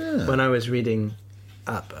when I was reading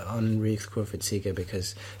up on Ruth Crawford Seeger,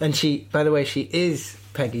 and she, by the way, she is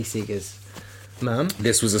Peggy Seeger's mum.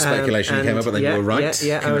 This was a speculation that came up, but then you were right.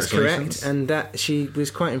 Yeah, I was correct. And that she was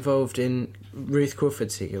quite involved in, Ruth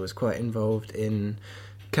Crawford Seeger was quite involved in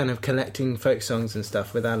kind of collecting folk songs and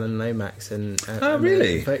stuff with Alan Lomax and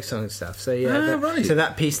really? folk song stuff. So right. So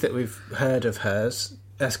that piece that we've heard of hers,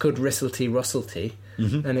 that's called Ristlety Rostlety,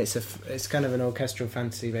 and it's kind of an orchestral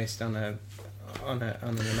fantasy based on an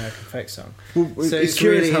American folk song. Well, so it's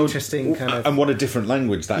really interesting, kind of, and what a different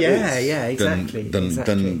language that is. Yeah, exactly.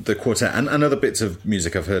 Than the quartet and other bits of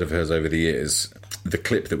music I've heard of hers over the years. The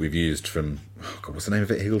clip that we've used from, what's the name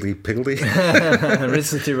of it? Higgledy Piggledy?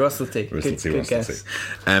 Ristlety Rostlety. Good guess.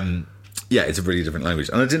 Yeah, it's a really different language,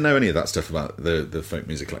 and I didn't know any of that stuff about the folk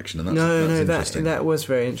music collection. And that's interesting. That was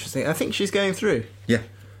very interesting. I think she's going through. Yeah,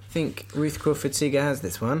 I think Ruth Crawford Seeger has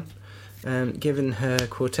this one. Given her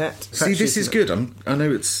quartet. See, this is good. I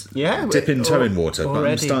know it's dipping toe in water, but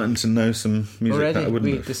I'm starting to know some music that I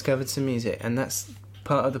wouldn't have. Discovered some music, and that's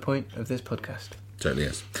part of the point of this podcast. Totally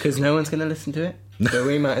is. Because no one's going to listen to it, so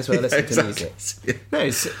we might as well listen to music. Yeah.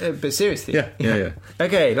 No, but seriously. Yeah.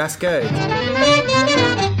 Okay, let's go.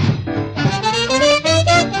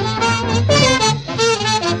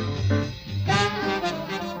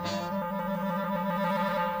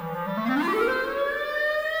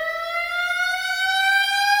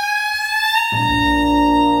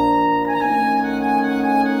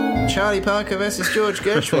 Charlie Parker versus George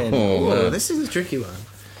Gershwin. Oh, this is a tricky one.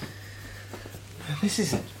 This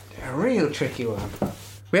is a real tricky one.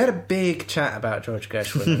 We had a big chat about George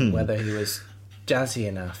Gershwin and whether he was jazzy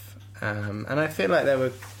enough, and I feel like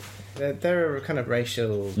there are kind of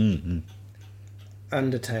racial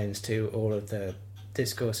undertones to all of the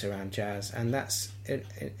discourse around jazz, and that's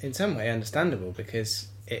in some way understandable because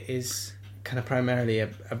it is kind of primarily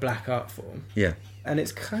a black art form. Yeah. And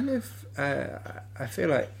it's kind of, I feel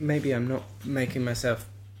like maybe I'm not making myself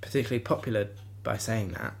particularly popular by saying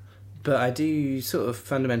that, but I do sort of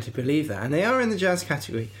fundamentally believe that. And they are in the jazz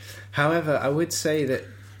category. However, I would say that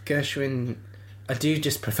Gershwin, I do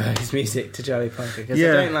just prefer his music to Charlie Parker, because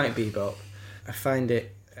I don't like bebop. I find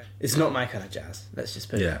it's not my kind of jazz, let's just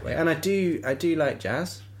put it that way. And I do like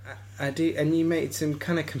jazz. I do, and you made some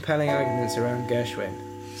kind of compelling arguments around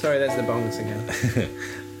Gershwin. Sorry, there's the bongs again.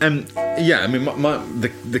 I mean,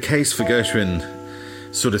 the case for Gershwin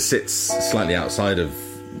sort of sits slightly outside of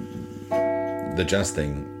the jazz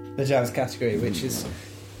thing. The jazz category, which is...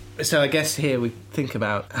 So I guess here we think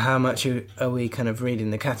about how much are we kind of reading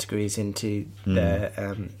the categories into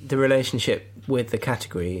the relationship with the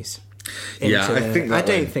categories. I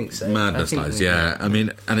don't think so. Madness lies, I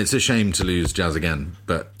mean, and it's a shame to lose jazz again,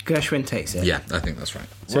 but... Gershwin takes it. Yeah, I think that's right.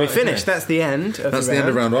 So we finished. Okay. That's the end of That's the round. End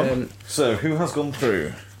of round one. So who has gone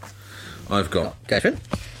through? I've got Gershwin,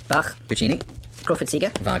 Bach, Puccini, Crawford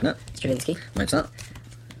Seeger, Wagner, Stravinsky, Mozart,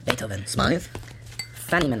 Beethoven, Smythe,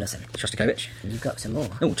 Fanny Mendelssohn, Shostakovich. You've got some more.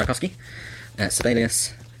 Oh, Tchaikovsky,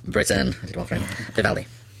 Sibelius, Britten. I did one for him. Vivaldi.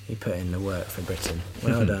 You put in the work for Britain.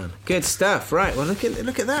 Well done. Good stuff. Right. Well, look at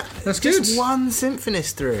that. That's just good. One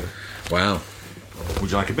symphonist through. Wow. Would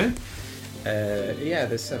you like a bit? Yeah,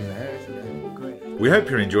 there's some there, isn't there? Great. We hope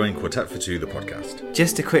you're enjoying Quartet for Two, the podcast.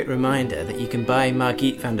 Just a quick reminder that you can buy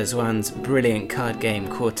Margit van der Zwan's brilliant card game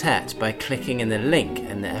Quartet by clicking in the link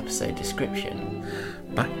in the episode description.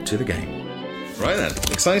 Back to the game. Right then,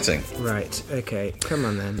 exciting. Right, okay, come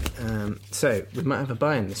on then. So, we might have a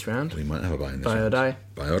buy in this round. We might have a buy in this round. Buy or die.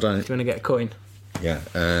 Buy or die. Do you want to get a coin? Yeah.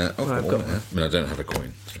 I've got one. I mean, I don't have a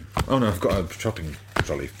coin. Oh no, I've got a shopping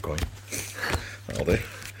trolley coin. That'll do.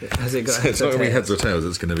 Has it got so it's not going to be heads or tails,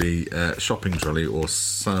 it's going to be shopping trolley or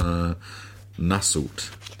Nassault.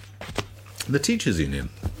 The Teachers Union.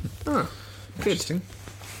 Oh, good. Interesting.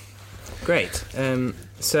 Great.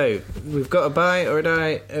 So, we've got a buy or a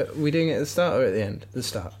die. Are we doing it at the start or at the end? The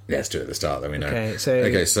start. Yeah, let's do it at the start, then we know.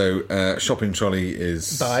 Okay, so shopping trolley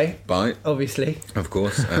is... Buy. Buy. Obviously. Of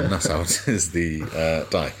course. And Nassault is the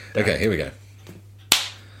die. Okay, here we go.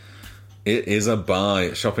 It is a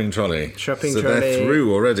buy. Shopping trolley. Shopping trolley. So they're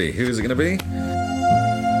through already. Who is it going to be?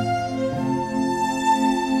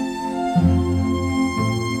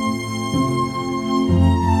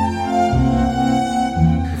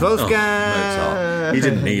 Wolfgang! Mozart. He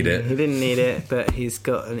didn't need it. He didn't need it, but he's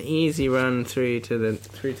got an easy run through to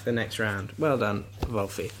the next round. Well done,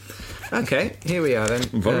 Wolfie. Okay, here we are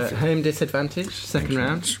then. Home disadvantage, second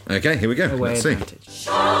round. Okay, here we go. Away Let's see. advantage.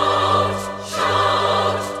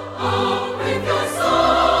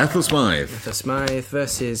 Ethel Smythe. Ethel Smythe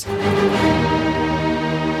versus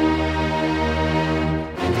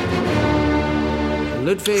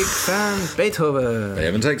Ludwig van Beethoven.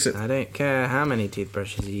 Beethoven takes it. I don't care how many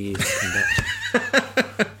toothbrushes you use.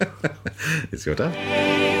 It's your turn.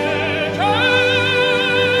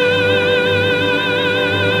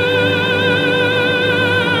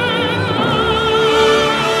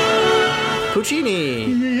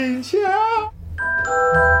 Puccini.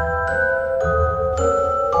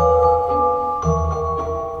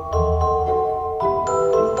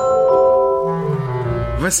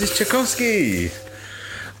 Versus Tchaikovsky.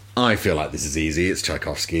 I feel like this is easy. It's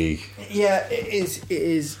Tchaikovsky. Yeah, it is. It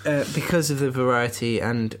is because of the variety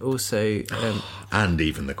and also. And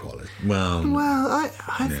even the quality. Well, I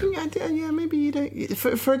think I do. Yeah, maybe you don't.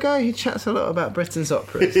 For a guy who chats a lot about Britain's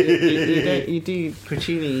operas, you do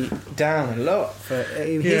Puccini down a lot.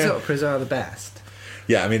 His operas are the best.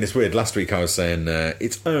 yeah, I mean, it's weird. Last week I was saying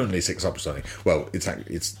it's only 6 operas, I think. Well, it's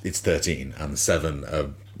 13, and 7 are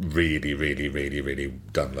really, really, really, really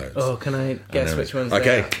done loads. Oh, can I guess which ones?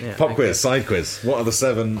 Okay, they are? Yeah, pop quiz, side quiz. What are the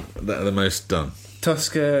 7 that are the most done?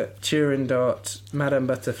 Tosca, Turandot, Madame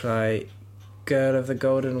Butterfly, Girl of the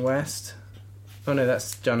Golden West. Oh no,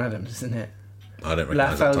 that's John Adams, isn't it? I don't La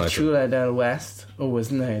recognise that title. Fanciulla del West.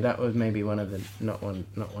 That was maybe one of the not one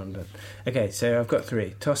done. Okay, so I've got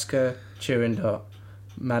 3: Tosca, Turandot,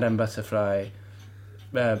 Madame Butterfly,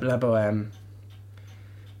 La Bohème,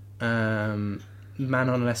 Manon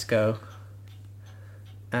Lescaut,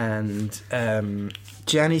 and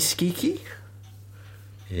Gianni Schicchi.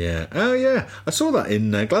 Yeah. Oh, yeah. I saw that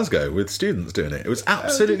in Glasgow with students doing it. It was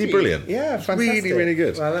absolutely brilliant. Yeah, fantastic. Really, really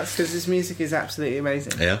good. Well, that's because his music is absolutely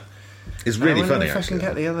amazing. Yeah. It's really I funny, wonder if I can actually.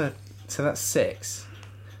 get the other. So that's 6.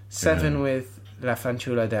 7 with La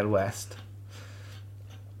Fanciulla del West.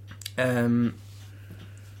 No,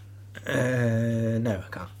 I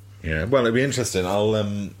can't. Yeah. Well, it'd be interesting.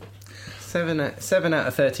 I'll... 7 out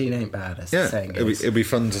of 13 ain't bad, as the saying is. it'd be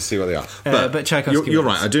fun to see what they are. But Tchaikovsky You're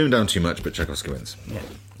wins. right. I do him down too much, but Tchaikovsky wins. Yeah,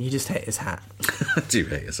 you just hate his hat. I do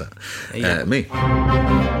hate his hat. Yeah. Me.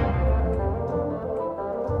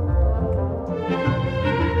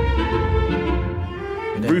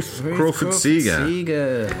 Ruth Crawford Seeger.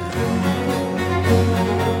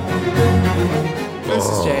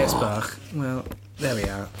 Versus J.S. Bach. Well, there we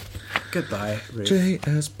are. Goodbye, Ruth.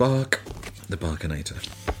 J.S. Bach, the Barkinator.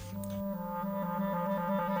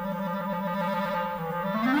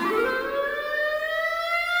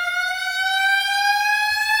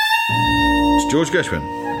 It's George Gershwin.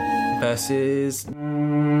 Versus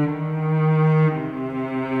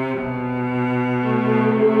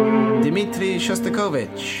Dmitri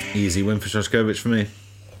Shostakovich. Easy win for Shostakovich for me.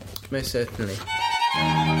 Most certainly.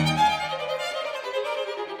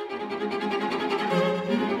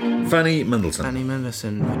 Fanny Mendelssohn. Fanny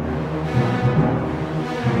Mendelssohn.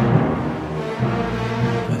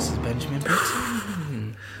 Versus Benjamin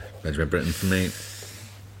Britten. Benjamin Britten for me.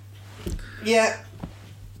 Yeah.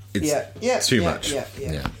 It's too much. Yeah.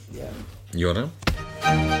 Your turn.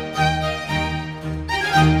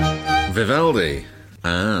 Vivaldi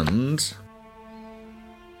and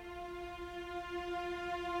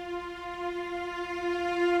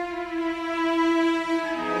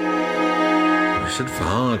Richard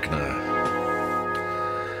Wagner.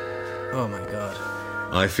 Oh my god.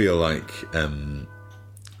 I feel like I've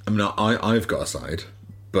got a side,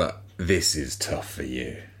 but this is tough for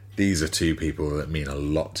you. These are 2 people that mean a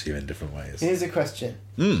lot to you in different ways. Here's a question.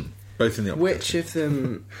 Both in the opera. Which of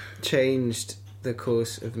them changed the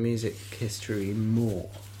course of music history more?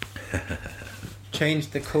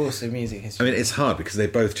 Changed the course of music I history. mean, it's hard because they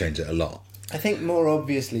both change it a lot. I think more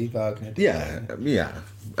obviously Wagner did. Yeah,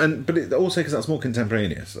 but it, also because that's more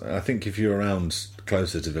contemporaneous. I think if you're around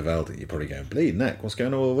closer to Vivaldi, you're probably going, bleed neck, what's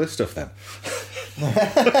going on with all this stuff then?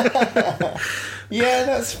 Yeah,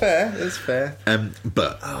 that's fair. That's fair.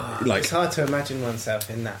 But It's hard to imagine oneself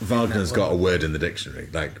in that. Wagner's got a word in the dictionary.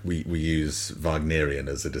 Like we use Wagnerian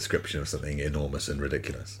as a description of something enormous and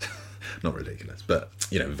ridiculous. Not ridiculous, but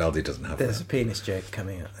Vivaldi doesn't have There's that. a penis joke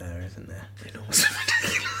coming up there, isn't there? Enormous and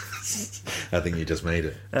ridiculous. I think you just made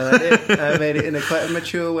it. I made it in a quite a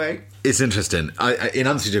mature way. It's interesting. In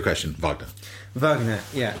answer to your question, Wagner,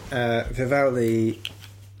 yeah. Vivaldi,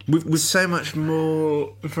 with so much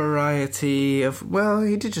more variety of... Well,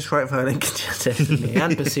 he did just write violin concertos, didn't he?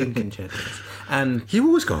 And bassoon concertos. And You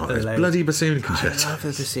always got those loads. bloody bassoon I concertos. love the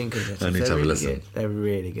bassoon concertos. I need to They're have a really listen. good. They're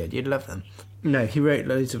really good. You'd love them. No, he wrote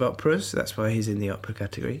loads of operas. That's why he's in the opera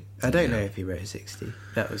category. I don't know if he wrote 60.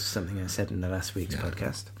 That was something I said in the last week's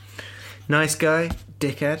podcast. Nice guy,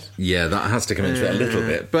 dickhead. Yeah, that has to come into it a little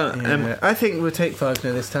bit. But I think we'll take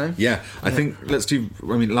Wagner this time. yeah, I think let's do.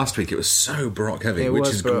 I mean, last week it was so Baroque heavy, It which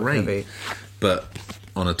was is Baroque great. heavy. But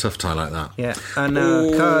on a tough tie like that, Yeah, and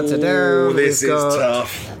now cards are down. This We've got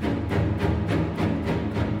tough.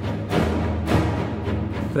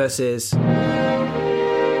 versus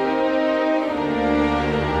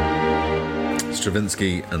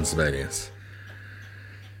Stravinsky and Sibelius.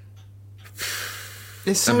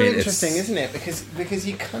 It's so mean, interesting, it's- isn't it? Because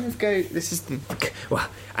you kind of go, this is the... Well,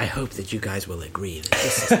 I hope that you guys will agree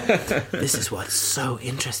that this is what's so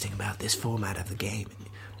interesting about this format of the game.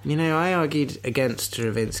 You know, I argued against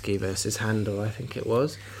Stravinsky versus Handel, I think it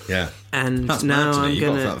was. Yeah, And that's now mad to me. I'm You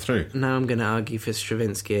gonna got that through. now I'm gonna argue for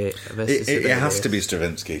Stravinsky versus It has Sibelius. to be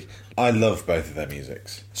Stravinsky. I love both of their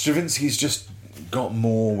musics. Stravinsky's just got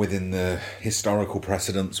more within the historical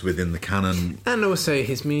precedents, within the canon. And also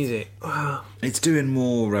his music. Wow. It's doing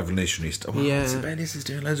more revolutionary stuff. Well, Yeah. Sibelius is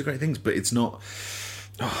doing loads of great things, but it's not.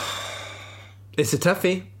 It's a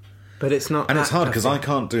toughie, but it's not. And it's that hard because toughie. I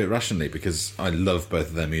can't do it rationally because I love both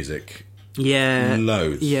of their music. Yeah,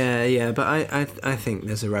 Loads. Yeah, but I think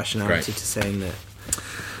there's a rationality Great. to saying that.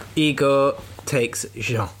 Igor takes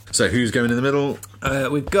Jean. So who's going in the middle?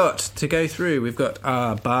 We've got to go through. We've got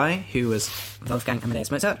our Bai, who was Wolfgang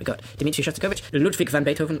Amadeus Mozart, we've got Dmitri Shostakovich, Ludwig van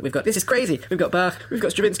Beethoven, we've got This Is Crazy, we've got Bach, we've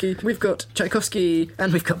got Stravinsky, we've got Tchaikovsky,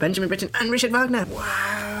 and we've got Benjamin Britten and Richard Wagner.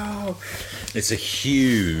 wow, It's a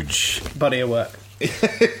huge. body of work.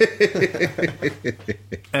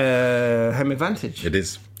 Home advantage. It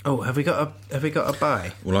is. Oh, have we got a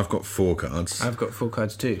Bai? Well, I've got 4 cards. I've got 4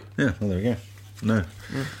 cards too. Yeah, well, there we go. No.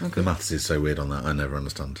 The maths is so weird on that. I never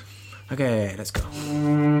understand. Okay, let's go.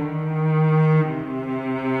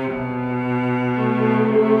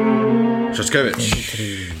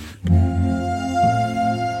 Shostakovich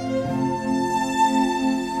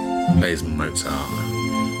plays Mozart.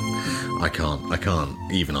 I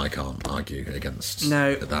can't argue against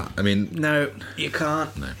No. that. I mean, No, you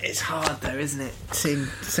can't. No. It's hard though, isn't it? Seeing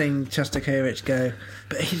Shostakovich go,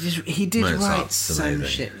 but he did Mozart's write some amazing.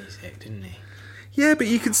 shit music, didn't he? yeah, but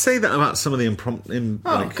you could say that about some of the impromptu.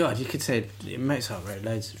 Oh God, you could say Mozart wrote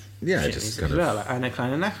loads of Yeah, shit just music kind as of- well. Like Anna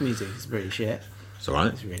Klein and Nack music is pretty shit. It's all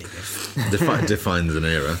right. It's really good. Defines an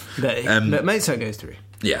era. But Mozart goes through.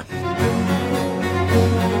 Yeah.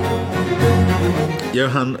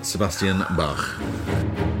 Johann Sebastian Bach.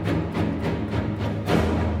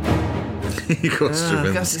 Igor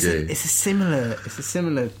Stravinsky. It's a similar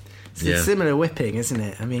Yeah. a similar whipping, isn't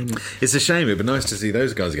it? I mean, It's a shame. It'd be nice to see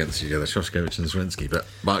those guys against each other, Shostakovich and Stravinsky. But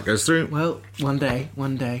Bach goes through. well, one day.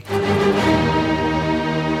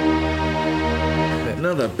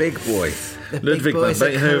 Another big boy. The Ludwig big van boys are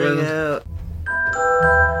Beethoven. coming out.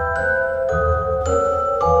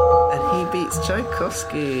 And he beats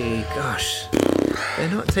Tchaikovsky. Gosh. They're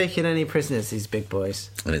not taking any prisoners, these big boys.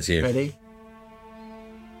 And it's you. Ready?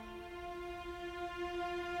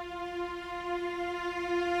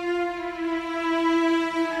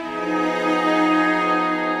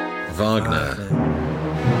 Wagner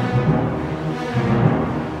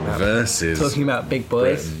versus. Talking about big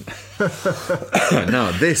boys.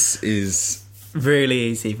 Now, this is. Really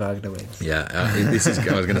easy, Wagner wins. Yeah, this is.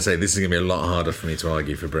 I was going to say, this is going to be a lot harder for me to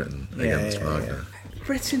argue for Britain against Wagner.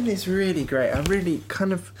 Britain is really great. I really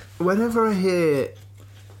kind of... Whenever I hear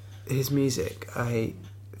his music, I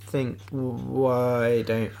think, why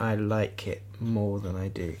don't I like it more than I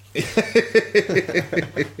do?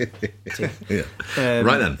 Yeah.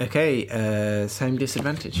 Right then. Okay, same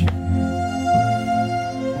disadvantage.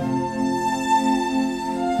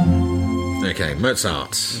 Okay,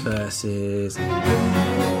 Mozart. Versus...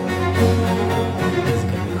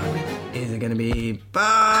 Is it going to be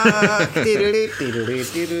Bach? Did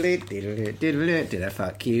I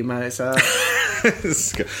fuck you, Mozart?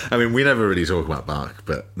 I mean, we never really talk about Bach,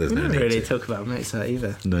 but there's We no don't need really to. talk about Mozart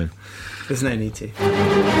either. No. There's no need to.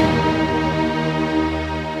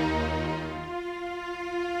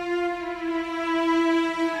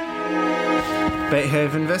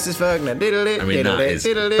 Beethoven versus Wagner. I mean, that is...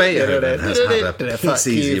 Beethoven has had a piss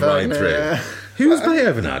easy ride through. Who's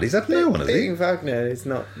Beethoven had? He's had no one, has he? Beating Wagner is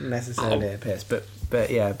not necessarily a piss, but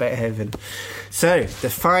yeah, Beethoven. So, the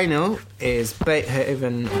final is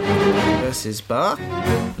Beethoven versus Bach.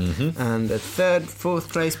 Mm-hmm. And the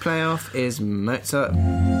fourth place playoff is Mozart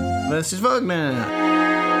versus Wagner.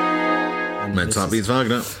 And this Mozart is- beats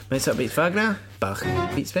Wagner. Mozart beats Wagner, Bach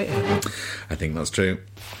beats Beethoven. I think that's true.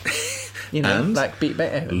 You know, And like beat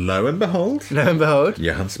Beethoven. lo and behold,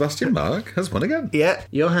 Johann Sebastian Bach has won again. Yeah,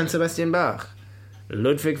 Johann Sebastian Bach,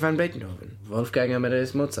 Ludwig van Beethoven, Wolfgang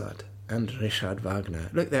Amadeus Mozart, and Richard Wagner.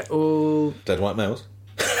 Look, they're all Dead white males.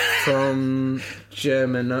 from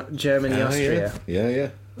Germany, Austria. Yeah.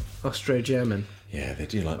 Austro-German. Yeah, they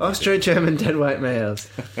do like music. Austro-German dead white males.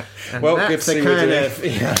 And Well, that's good to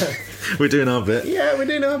see we're doing our bit. Yeah, we're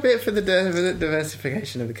doing our bit for the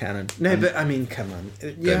diversification of the canon. No, but I mean, come on.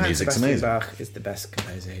 Johann music's Sebastian amazing. Bach is the best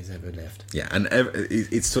composer who's ever lived. Yeah, and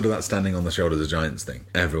it's sort of that standing on the shoulders of giants thing.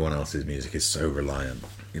 Everyone else's music is so reliant,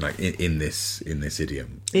 like in this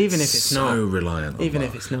idiom. Even if it's so not. reliant. On Even Bach.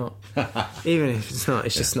 if it's not. Even if it's not,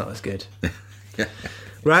 it's just not as good. Yeah.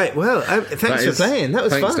 Right, well, thanks for playing. That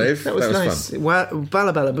was thanks, fun. Dave. That was nice.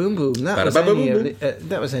 Bala bala boom boom. That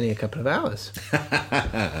was only a couple of hours.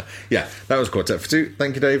 Yeah, that was Quartet for Two.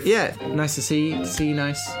 Thank you, Dave. Yeah, nice to see you. See you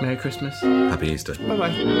nice. Merry Christmas. Happy Easter.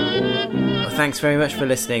 Bye-bye. Well, thanks very much for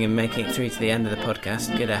listening and making it through to the end of the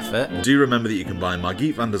podcast. Good effort. Do remember that you can buy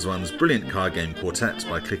Margit van der Zwan's brilliant card game Quartet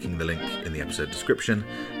by clicking the link in the episode description.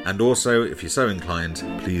 And also, if you're so inclined,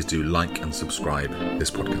 please do like and subscribe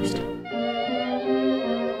this podcast.